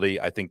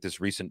volatility. I think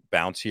this recent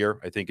bounce here,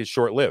 I think, is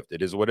short-lived.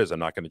 It is what it is. I'm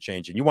not going to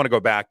change it. You want to go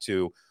back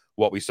to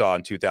what we saw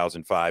in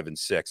 2005 and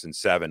 6 and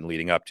 7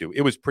 leading up to.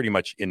 It was pretty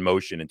much in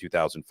motion in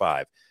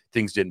 2005.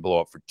 Things didn't blow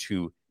up for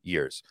 2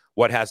 years.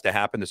 What has to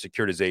happen? The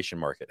securitization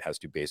market has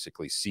to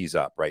basically seize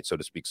up, right, so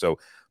to speak. So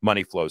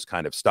money flows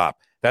kind of stop.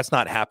 That's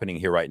not happening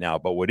here right now.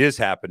 But what is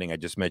happening, I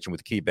just mentioned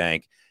with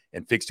KeyBank,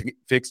 and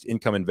fixed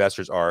income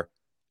investors are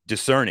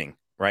discerning,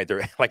 right?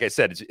 They're, like I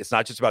said, it's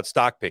not just about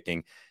stock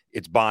picking.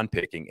 It's bond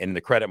picking in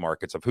the credit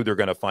markets of who they're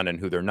going to fund and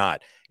who they're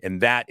not. And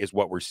that is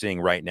what we're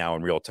seeing right now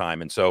in real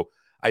time. And so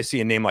I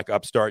see a name like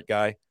Upstart,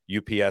 Guy,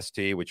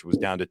 UPST, which was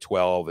down to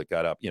 12. It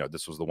got up,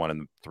 this was the one in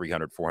the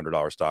 $300,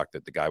 $400 stock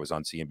that the guy was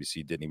on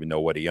CNBC, didn't even know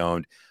what he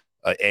owned,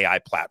 AI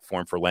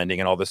platform for lending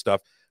and all this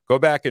stuff. Go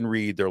back and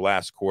read their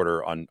last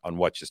quarter on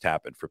what just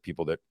happened for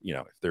people that,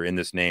 if they're in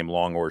this name,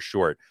 long or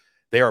short.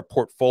 They are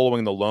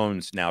portfolioing the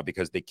loans now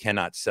because they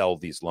cannot sell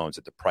these loans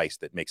at the price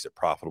that makes it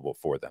profitable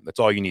for them. That's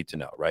all you need to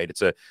know, right?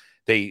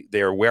 They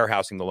are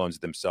warehousing the loans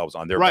themselves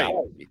on their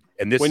balance sheet.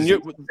 And this is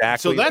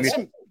exactly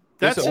so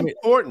that's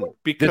important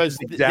because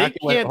they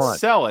can't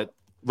sell it.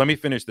 Let me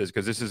finish this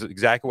because this is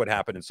exactly what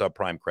happened in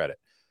subprime credit.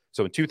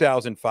 So in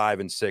 2005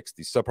 and 6,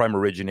 the subprime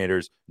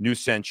originators, New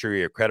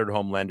Century, accredited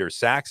home lenders,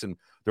 Saks, and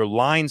their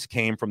lines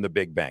came from the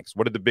big banks.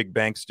 What did the big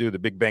banks do? The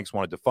big banks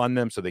wanted to fund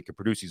them so they could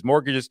produce these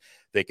mortgages.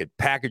 They could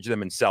package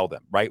them and sell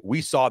them, right?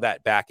 We saw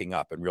that backing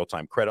up in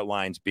real-time, credit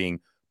lines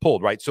being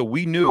pulled, right? So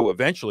we knew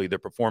eventually the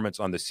performance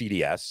on the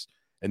CDS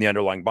and the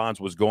underlying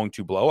bonds was going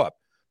to blow up.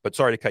 But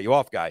sorry to cut you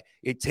off, Guy.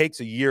 It takes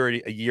a year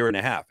and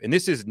a half. And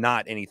this is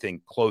not anything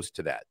close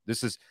to that.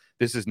 This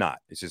is not.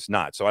 It's just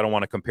not. So I don't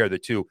want to compare the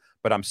two,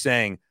 but I'm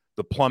saying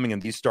the plumbing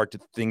and these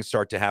things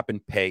start to happen.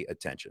 Pay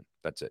attention.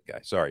 That's it,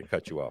 Guy. Sorry to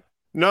cut you off.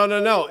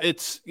 No.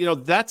 It's,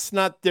 that's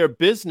not their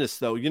business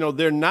though.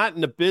 They're not in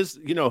the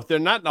business, they're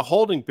not in the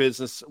holding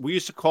business. We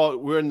used to call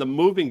it, we're in the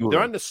moving,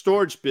 they're in the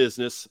storage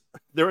business.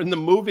 They're in the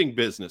moving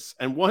business.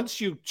 And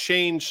once you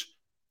change,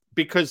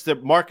 because the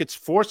market's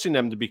forcing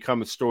them to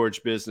become a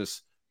storage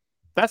business,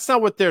 that's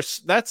not what they're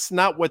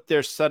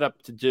set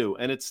up to do.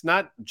 And it's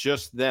not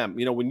just them.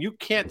 When you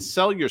can't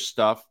sell your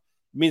stuff,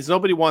 it means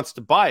nobody wants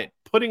to buy it.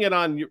 Putting it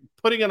on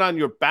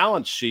your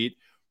balance sheet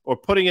or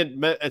putting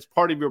it as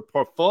part of your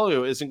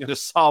portfolio isn't going to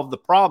solve the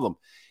problem.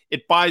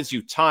 It buys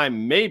you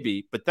time,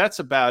 maybe, but that's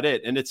about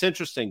it. And it's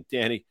interesting,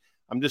 Danny.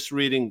 I'm just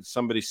reading.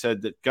 Somebody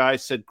said that Guy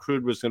said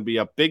crude was going to be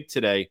up big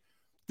today.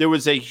 There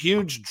was a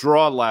huge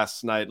draw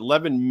last night,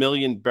 11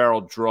 million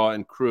barrel draw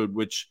in crude,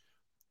 which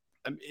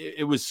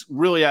it was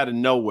really out of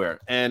nowhere.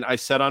 And I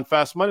said on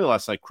Fast Money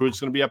last night, crude's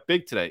going to be up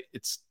big today.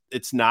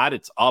 It's not.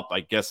 It's up, I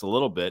guess, a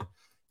little bit.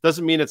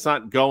 Doesn't mean it's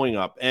not going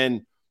up.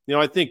 And,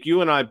 I think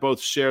you and I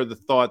both share the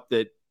thought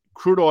that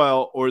crude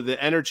oil or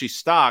the energy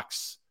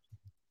stocks,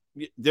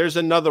 there's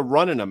another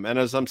run in them. And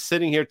as I'm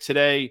sitting here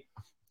today,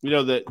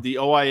 the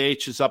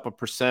OIH is up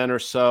 1% or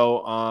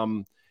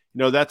so.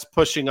 That's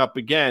pushing up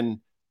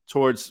again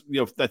towards,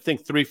 I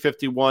think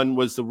 351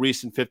 was the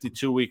recent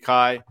 52-week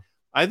high.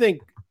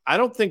 I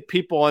don't think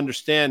people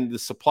understand the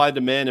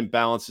supply-demand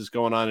imbalance is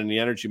going on in the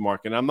energy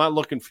market. I'm not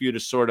looking for you to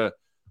sort of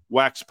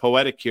wax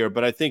poetic here,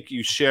 but I think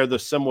you share the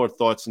similar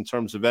thoughts in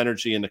terms of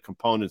energy and the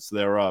components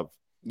thereof.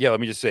 Yeah, let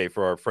me just say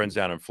for our friends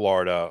down in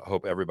Florida,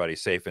 hope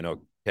everybody's safe and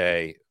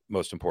okay,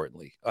 most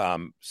importantly.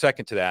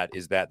 Second to that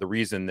is that the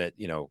reason that,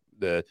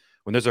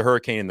 when there's a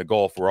hurricane in the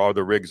Gulf where all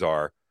the rigs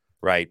are,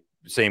 right,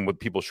 same with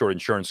people short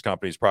insurance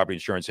companies, property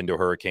insurance into a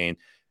hurricane.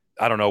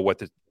 I don't know what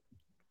the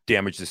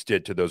damage this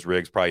did to those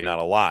rigs, probably not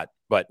a lot.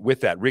 But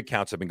with that, rig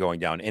counts have been going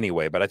down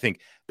anyway. But I think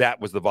that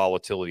was the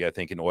volatility, I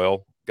think, in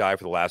oil, Guy,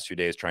 for the last few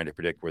days, trying to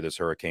predict where this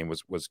hurricane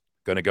was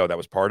going to go. That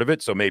was part of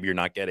it. So maybe you're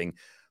not getting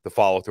the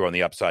follow through on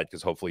the upside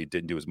because hopefully it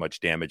didn't do as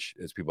much damage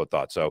as people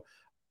thought. So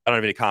I don't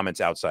have any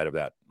comments outside of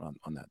that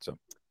on that. So.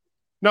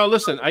 No,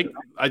 listen,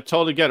 I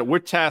totally get it. We're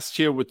tasked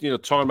here with,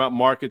 talking about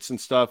markets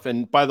and stuff.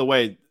 And by the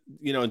way,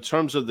 in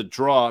terms of the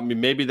draw, I mean,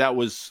 maybe that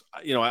was,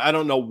 I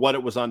don't know what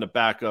it was on the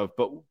back of,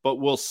 but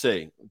we'll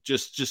see.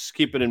 Just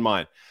keep it in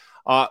mind.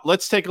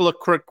 Let's take a look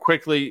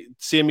quickly,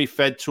 CME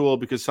Fed tool,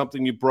 because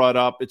something you brought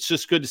up. It's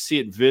just good to see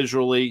it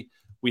visually.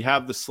 We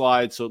have the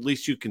slide, so at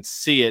least you can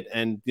see it.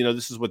 And,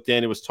 this is what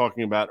Danny was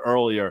talking about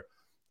earlier.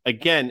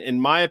 Again,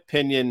 in my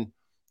opinion,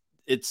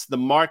 it's the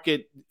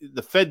market.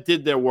 The Fed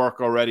did their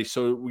work already.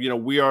 So,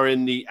 we are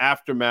in the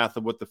aftermath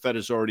of what the Fed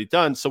has already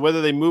done. So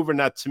whether they move or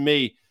not, to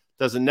me,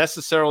 doesn't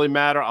necessarily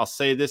matter. I'll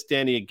say this,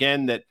 Danny,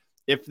 again, that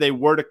if they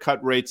were to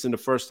cut rates in the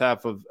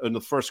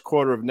first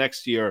quarter of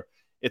next year,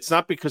 it's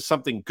not because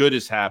something good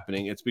is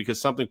happening. It's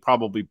because something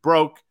probably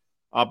broke.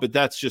 But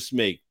that's just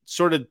me.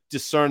 Sort of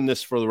discern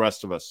this for the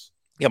rest of us.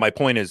 Yeah, my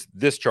point is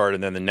this chart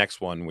and then the next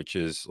one, which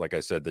is, like I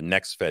said, the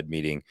next Fed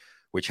meeting,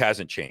 which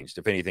hasn't changed.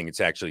 If anything, it's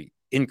actually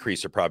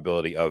increased the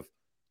probability of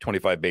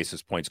 25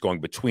 basis points going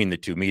between the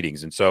two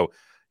meetings. And so,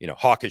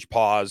 hawkish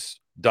pause,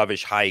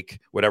 dovish hike,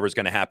 whatever's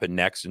going to happen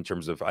next in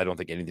terms of, I don't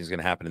think anything's going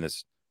to happen in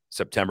this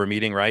September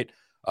meeting, right?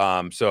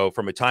 So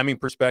from a timing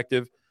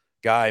perspective,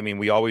 Guy, I mean,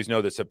 we always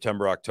know that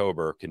September,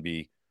 October can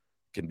be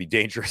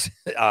dangerous,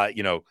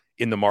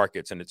 in the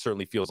markets. And it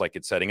certainly feels like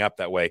it's setting up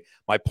that way.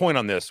 My point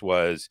on this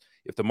was,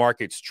 if the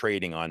market's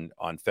trading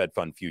on Fed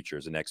fund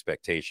futures and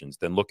expectations,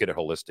 then look at it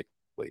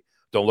holistically.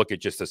 Don't look at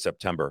just the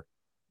September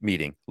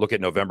meeting. Look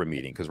at November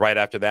meeting, because right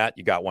after that,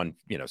 you got one,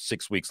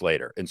 6 weeks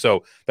later. And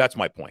so that's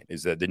my point,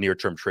 is that the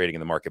near-term trading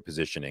and the market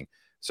positioning.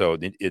 So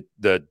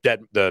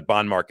the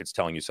bond market's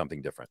telling you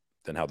something different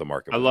than how the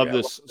market. I love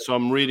this. So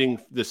I'm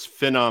reading this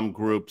Phenom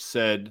Group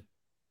said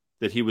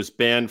that he was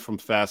banned from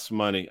Fast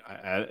Money.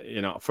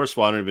 First of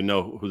all, I don't even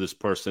know who this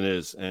person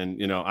is, and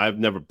I've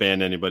never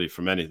banned anybody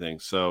from anything.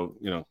 So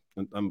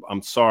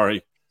I'm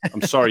sorry.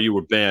 I'm sorry you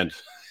were banned.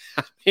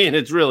 I mean,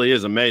 it really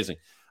is amazing.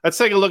 Let's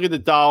take a look at the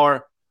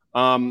dollar.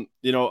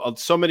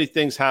 So many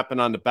things happen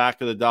on the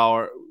back of the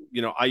dollar.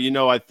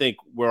 I think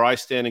where I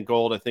stand in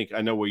gold. I think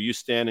I know where you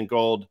stand in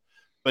gold.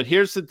 But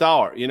here's the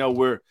dollar.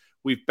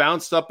 We've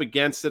bounced up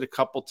against it a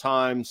couple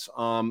times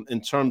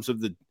in terms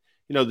of the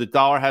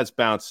dollar has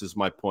bounced, is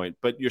my point.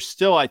 But you're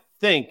still, I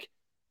think,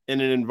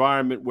 in an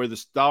environment where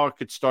this dollar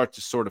could start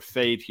to sort of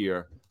fade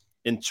here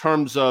in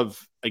terms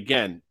of,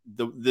 again,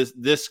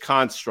 this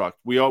construct.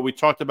 We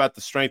talked about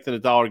the strength of the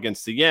dollar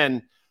against the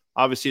yen.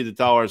 Obviously, the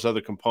dollar has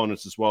other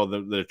components as well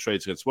that it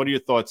trades against. What are your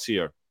thoughts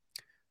here?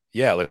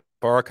 Yeah,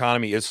 our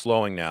economy is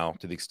slowing now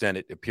to the extent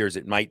it appears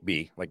it might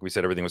be. Like we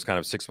said, everything was kind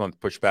of 6 month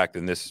pushback,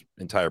 then this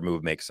entire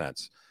move makes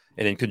sense.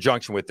 And in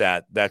conjunction with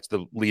that, that's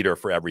the leader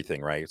for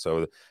everything, right?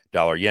 So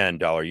dollar yen,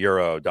 dollar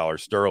euro, dollar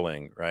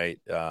sterling, right?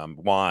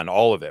 Won,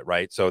 all of it,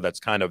 right? So that's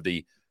kind of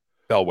the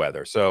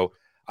bellwether. So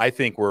I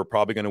think we're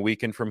probably going to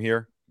weaken from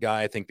here,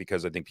 Guy. I think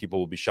people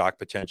will be shocked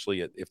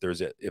potentially if there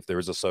is a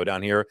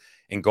slowdown here.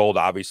 And gold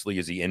obviously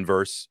is the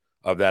inverse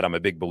of that. I'm a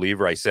big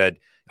believer. I said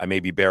I may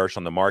be bearish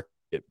on the market,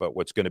 but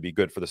what's going to be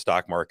good for the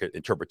stock market,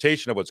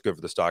 interpretation of what's good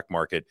for the stock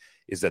market,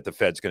 is that the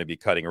Fed's going to be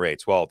cutting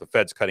rates. Well, if the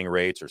Fed's cutting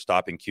rates or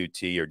stopping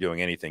QT or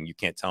doing anything, you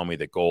can't tell me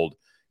that gold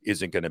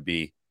isn't going to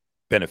be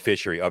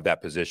beneficiary of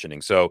that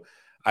positioning. So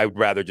I would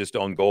rather just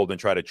own gold than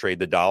try to trade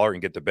the dollar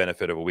and get the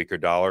benefit of a weaker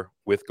dollar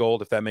with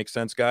gold, if that makes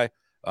sense, Guy.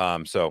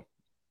 So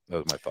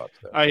those are my thoughts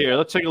there. I hear.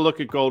 Let's take a look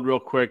at gold real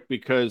quick,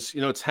 because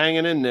it's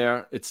hanging in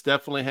there. It's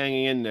definitely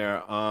hanging in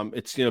there.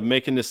 It's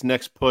making this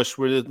next push.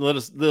 We're a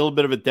little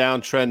bit of a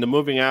downtrend. The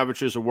moving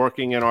averages are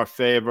working in our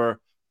favor.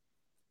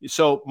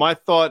 So my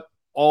thought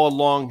all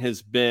along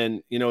has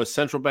been, as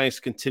central banks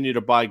continue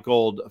to buy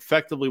gold,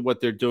 effectively what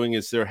they're doing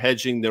is they're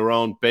hedging their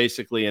own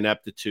basically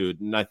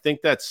ineptitude, and I think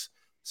that's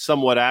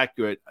somewhat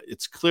accurate.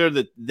 It's clear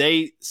that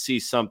they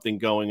see something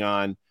going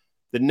on.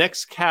 The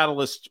next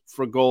catalyst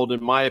for gold,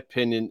 in my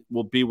opinion,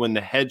 will be when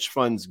the hedge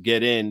funds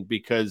get in,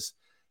 because,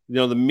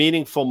 the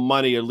meaningful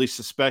money, or at least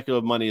the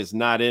speculative money, is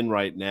not in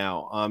right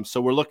now.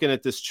 So we're looking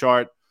at this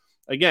chart.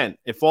 Again,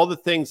 if all the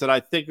things that I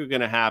think are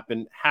going to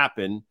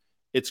happen,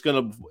 it's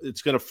going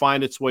to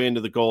find its way into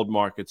the gold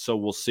market. So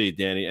we'll see,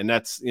 Danny. And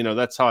that's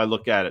how I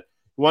look at it.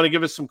 You want to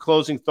give us some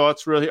closing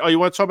thoughts, really? Oh, you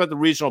want to talk about the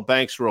regional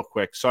banks real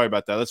quick? Sorry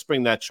about that. Let's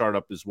bring that chart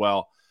up as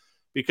well,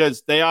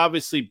 because they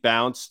obviously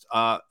bounced.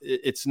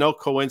 It's no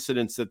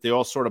coincidence that they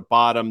all sort of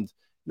bottomed,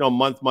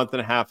 month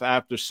and a half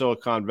after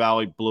Silicon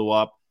Valley blew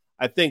up.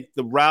 I think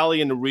the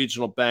rally in the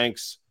regional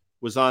banks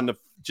was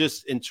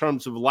just in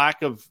terms of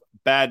lack of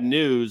bad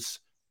news,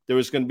 there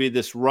was going to be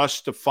this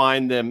rush to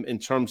find them in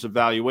terms of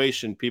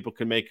valuation. People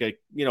can make a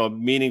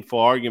meaningful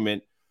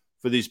argument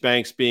for these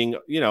banks being,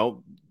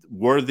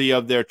 worthy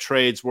of their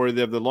trades,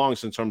 worthy of the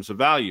longs in terms of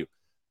value.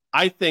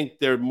 I think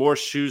there are more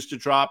shoes to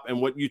drop,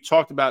 and what you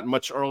talked about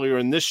much earlier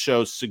in this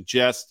show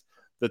suggests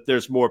that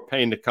there's more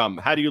pain to come.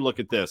 How do you look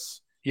at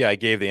this? Yeah, I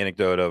gave the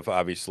anecdote of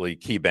obviously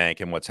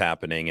KeyBank and what's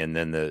happening, and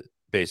then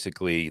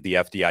basically the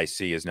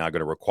FDIC is now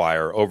going to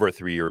require over a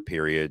 3-year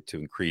period to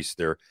increase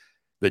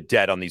the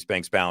debt on these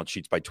banks' balance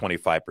sheets by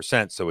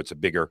 25%. So it's a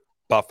bigger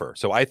buffer.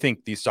 So I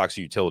think these stocks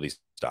are utility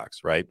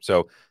stocks, right?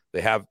 So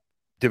they have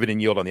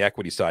dividend yield on the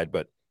equity side,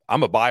 but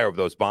I'm a buyer of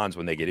those bonds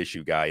when they get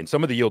issued, Guy. And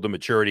some of the yield to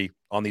maturity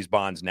on these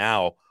bonds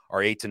now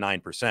are 8 to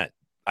 9%.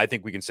 I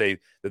think we can say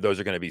that those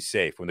are going to be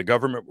safe. When the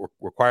government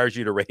requires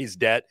you to raise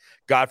debt,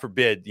 God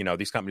forbid,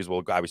 these companies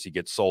will obviously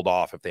get sold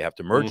off if they have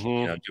to merge,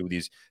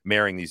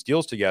 marrying these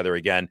deals together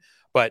again.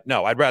 But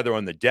no, I'd rather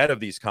own the debt of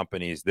these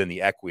companies than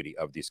the equity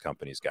of these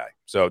companies, Guy.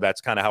 So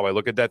that's kind of how I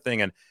look at that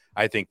thing. And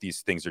I think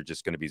these things are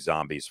just going to be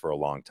zombies for a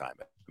long time.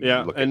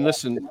 Yeah. And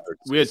listen,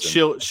 we had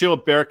Sheila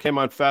Bair came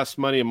on Fast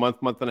Money a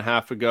month and a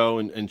half ago.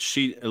 And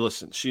she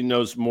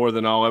knows more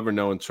than I'll ever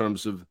know in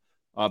terms of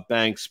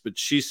banks, but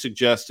she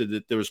suggested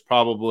that there was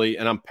probably,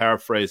 and I'm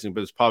paraphrasing,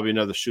 but it's probably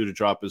another shoe to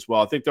drop as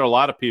well. I think there are a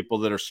lot of people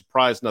that are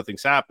surprised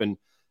nothing's happened.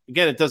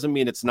 Again, it doesn't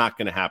mean it's not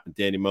going to happen,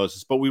 Danny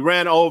Moses. But we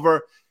ran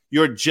over.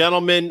 You're a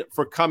gentleman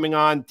for coming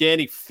on.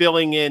 Danny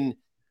filling in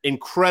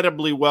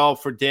incredibly well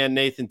for Dan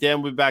Nathan.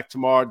 Dan will be back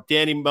tomorrow.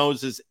 Danny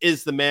Moses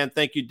is the man.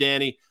 Thank you,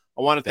 Danny.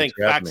 I want to thank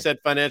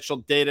FactSet Financial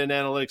Data and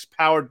Analytics,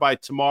 powered by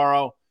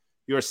Tomorrow.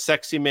 You're a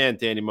sexy man,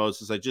 Danny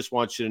Moses. I just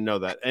want you to know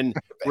that. And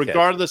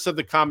regardless of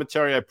the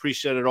commentary, I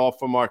appreciate it all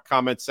from our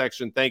comment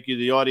section. Thank you to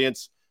the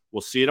audience.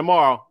 We'll see you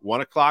tomorrow,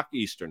 1 o'clock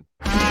Eastern.